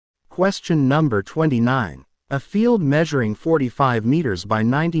Question number 29. A field measuring 45 meters by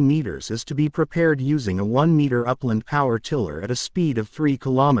 90 meters is to be prepared using a 1-meter upland power tiller at a speed of 3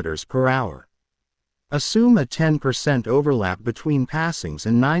 kilometers per hour. Assume a 10% overlap between passings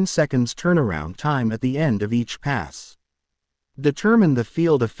and 9 seconds turnaround time at the end of each pass. Determine the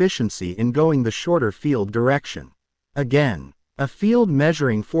field efficiency in going the shorter field direction. Again, a field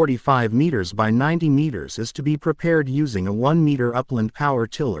measuring 45 meters by 90 meters is to be prepared using a 1-meter upland power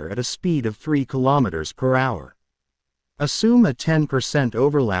tiller at a speed of 3 kilometers per hour. Assume a 10%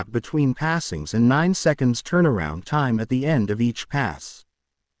 overlap between passings and 9 seconds turnaround time at the end of each pass.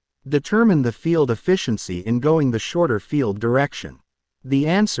 Determine the field efficiency in going the shorter field direction. The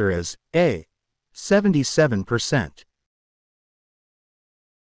answer is A. 77%.